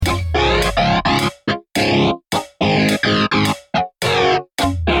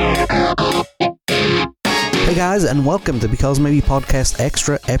guys, and welcome to Because Maybe Podcast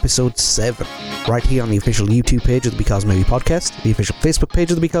Extra Episode 7, right here on the official YouTube page of the Because Maybe Podcast, the official Facebook page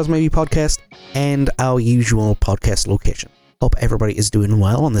of the Because Maybe Podcast, and our usual podcast location. Hope everybody is doing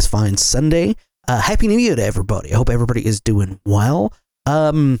well on this fine Sunday. Happy New Year to everybody. I hope everybody is doing well.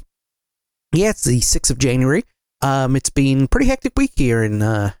 Yeah, it's the 6th of January. It's been a pretty hectic week here in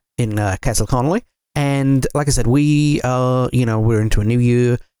Castle Connolly, and like I said, we're into a new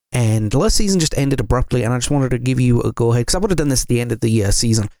year. And the last season just ended abruptly, and I just wanted to give you a go-ahead, because I would have done this at the end of the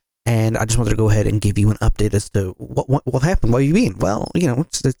season, and I just wanted to go ahead and give you an update as to what happened. Where you been? Well,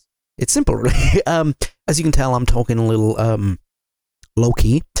 it's simple, really. As you can tell, I'm talking a little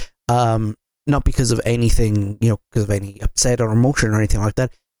low-key, not because of anything, because of any upset or emotion or anything like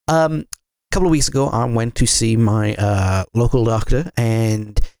that. A couple of weeks ago, I went to see my local doctor,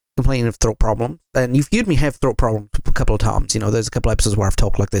 and complaining of throat problems, and you've heard me have throat problems a couple of times. There's a couple of episodes where I've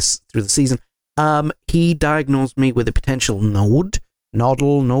talked like this through the season. He diagnosed me with a potential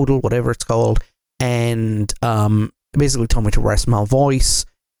nodule, whatever it's called, and basically told me to rest my voice,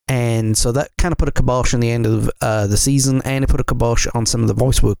 and so that kind of put a kibosh on the end of the season, and it put a kibosh on some of the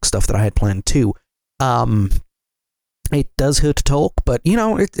voice work stuff that I had planned too. It does hurt to talk, but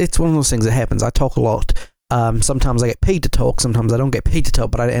it's one of those things that happens. I talk a lot. Sometimes I get paid to talk, sometimes I don't get paid to talk,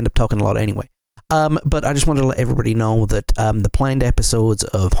 but I end up talking a lot anyway. But I just wanted to let everybody know that the planned episodes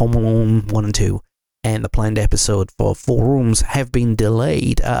of Home Alone 1 and 2 and the planned episode for Four Rooms have been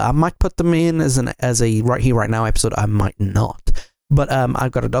delayed. I might put them in as a right here, right now episode, I might not. But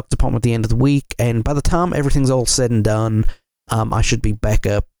I've got a doctor's appointment at the end of the week, and by the time everything's all said and done, I should be back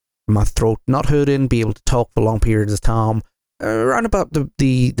up, my throat not hurting, be able to talk for long periods of time, around about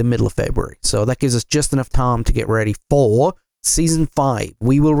the middle of February. So that gives us just enough time to get ready for Season 5.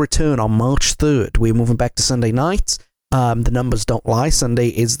 We will return on March 3rd. We're moving back to Sunday nights. The numbers don't lie. Sunday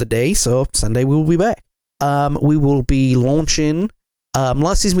is the day, so Sunday we will be back. We will be launching...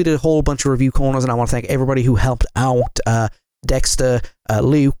 last season we did a whole bunch of review corners, and I want to thank everybody who helped out. Dexter,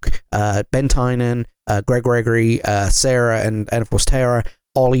 Luke, Ben Tynan, Greg Gregory, Sarah, and of course Tara.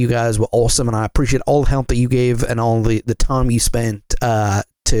 All of you guys were awesome, and I appreciate all the help that you gave and all the time you spent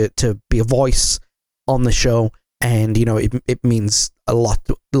to be a voice on the show, and it means a lot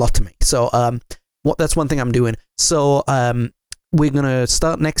to me. So that's one thing I'm doing. So we're gonna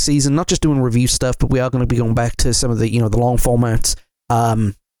start next season not just doing review stuff, but we are going to be going back to some of the the long formats.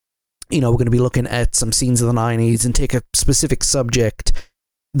 We're going to be looking at some scenes of the 90s and take a specific subject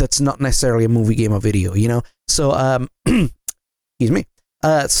that's not necessarily a movie, game, or video. So excuse me.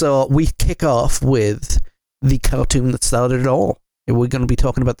 So we kick off with the cartoon that started it all. We're going to be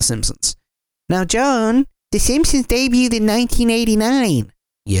talking about The Simpsons. Now, John, The Simpsons debuted in 1989.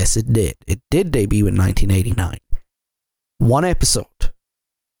 Yes, it did. It did debut in 1989. One episode.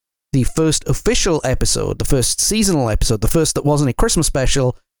 The first official episode, the first seasonal episode, the first that wasn't a Christmas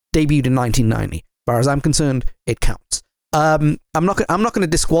special, debuted in 1990. As far as I'm concerned, it counts. I'm not going to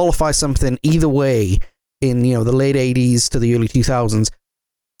disqualify something either way in the late 80s to the early 2000s.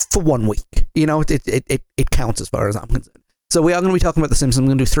 For 1 week. It counts as far as I'm concerned. So we are going to be talking about The Simpsons. I'm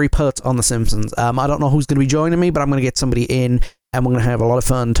going to do 3 parts on The Simpsons. I don't know who's going to be joining me, but I'm going to get somebody in, and we're going to have a lot of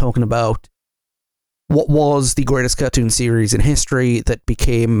fun talking about what was the greatest cartoon series in history that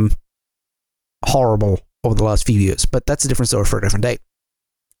became horrible over the last few years. But that's a different story for a different day.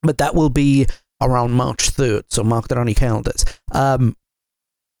 But that will be around March 3rd, so mark that on your calendars.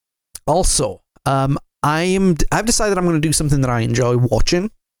 Also, I've decided I'm going to do something that I enjoy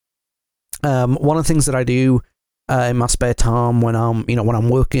watching. One of the things that I do in my spare time when I'm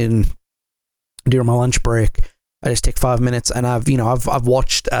working during my lunch break, I just take 5 minutes, and I've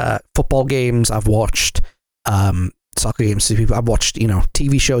watched football games, I've watched soccer games, I've watched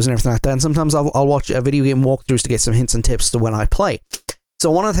TV shows and everything like that, and sometimes I'll watch video game walkthroughs to get some hints and tips to when I play. So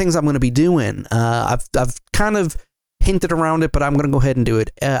one of the things I'm going to be doing, I've kind of hinted around it, but I'm going to go ahead and do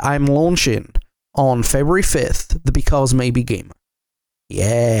it. I'm launching on February 5th the Because Maybe Gamer.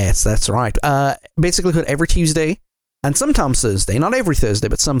 Yes, that's right. Basically, every Tuesday, and sometimes Thursday, not every Thursday,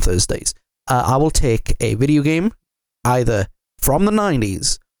 but some Thursdays, I will take a video game, either from the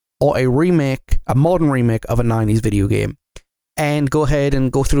 90s, or a modern remake of a 90s video game, and go ahead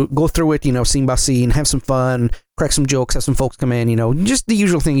and go through it, scene by scene, have some fun, crack some jokes, have some folks come in, just the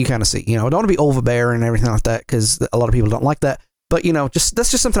usual thing you kind of see. I don't want to be overbearing and everything like that, because a lot of people don't like that, but,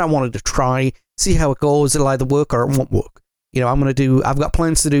 that's just something I wanted to try, see how it goes. It'll either work or it won't work. I've got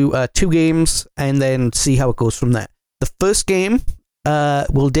plans to do 2 games and then see how it goes from there. The first game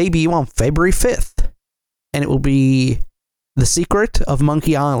will debut on February 5th, and it will be The Secret of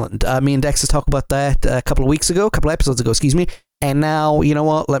Monkey Island. Me and Dexter talked about that a couple of episodes ago, And now, you know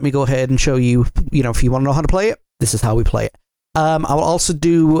what? Let me go ahead and show you, if you want to know how to play it, this is how we play it. I will also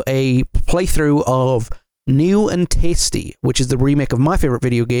do a playthrough of New and Tasty, which is the remake of my favorite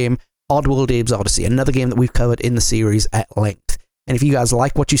video game, Oddworld Abe's Odyssey, another game that we've covered in the series at length. And if you guys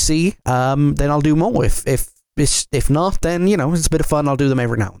like what you see, then I'll do more. If not, then, it's a bit of fun. I'll do them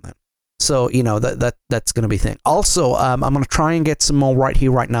every now and then. So, that's going to be a thing. Also, I'm going to try and get some more Right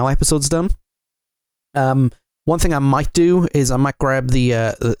Here, Right Now episodes done. One thing I might do is I might grab the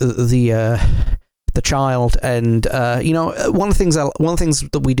child, and one of the things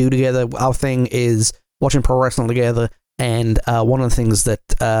that we do together, our thing is watching pro wrestling together, and one of the things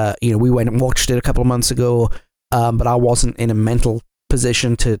that we went and watched it a couple of months ago, but I wasn't in a mental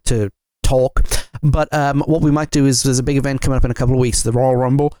position to talk. But what we might do is there's a big event coming up in a couple of weeks, the Royal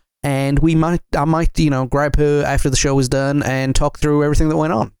Rumble. And I might, grab her after the show is done and talk through everything that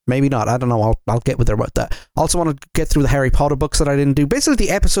went on. Maybe not. I don't know. I'll get with her about that. I also want to get through the Harry Potter books that I didn't do. Basically,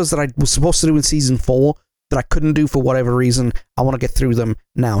 the episodes that I was supposed to do in season 4 that I couldn't do for whatever reason. I want to get through them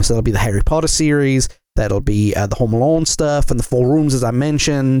now. So that'll be the Harry Potter series. That'll be the Home Alone stuff and the 4 Rooms, as I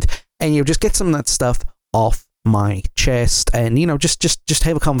mentioned. And just get some of that stuff off my chest, and just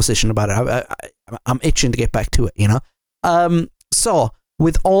have a conversation about it. I'm itching to get back to it. So.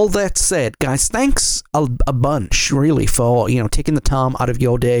 With all that said, guys, thanks a bunch, really, for, taking the time out of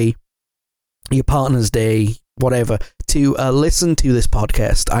your day, your partner's day, whatever, to listen to this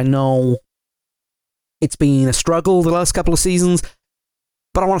podcast. I know it's been a struggle the last couple of seasons,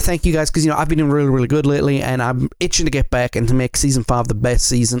 but I want to thank you guys because, I've been doing really, really good lately, and I'm itching to get back and to make season 5 the best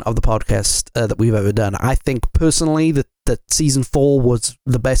season of the podcast that we've ever done. I think, personally, that season 4 was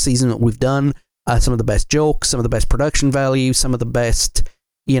the best season that we've done. Some of the best jokes, some of the best production value, some of the best,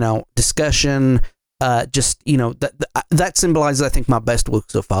 discussion. That symbolizes, I think, my best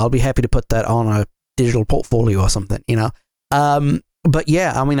work so far. I'll be happy to put that on a digital portfolio or something, But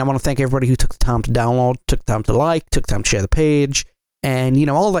yeah, I want to thank everybody who took the time to download, took the time to like, took the time to share the page, and,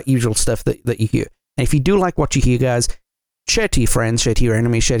 all that usual stuff that you hear. And if you do like what you hear, guys, share to your friends, share to your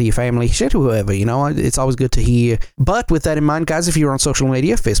enemies, share to your family, share to whoever, it's always good to hear. But with that in mind, guys, if you're on social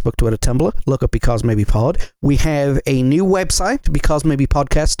media, Facebook, Twitter, Tumblr, look up Because Maybe Pod. We have a new website,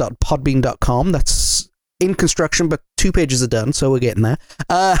 becausemaybe.podcast.podbean.com. That's in construction, but 2 pages are done, so we're getting there.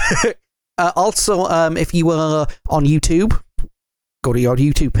 Also, if you are on YouTube, go to your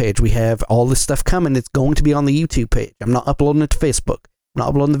YouTube page. We have all this stuff coming. It's going to be on the YouTube page. I'm not uploading it to Facebook. I'm not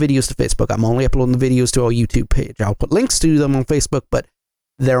uploading the videos to Facebook. I'm only uploading the videos to our YouTube page. I'll put links to them on Facebook, but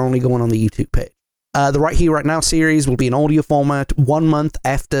they're only going on the YouTube page. The Right Here, Right Now series will be in audio format 1 month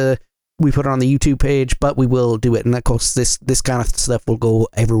after we put it on the YouTube page, but we will do it. And of course, this kind of stuff will go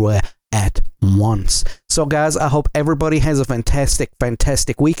everywhere at once. So, guys, I hope everybody has a fantastic,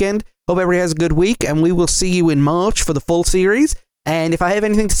 fantastic weekend. Hope everybody has a good week, and we will see you in March for the full series. And if I have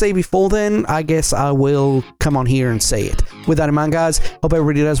anything to say before then, I guess I will come on here and say it. With that in mind, guys, hope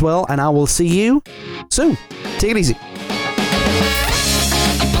everybody does well, and I will see you soon. Take it easy.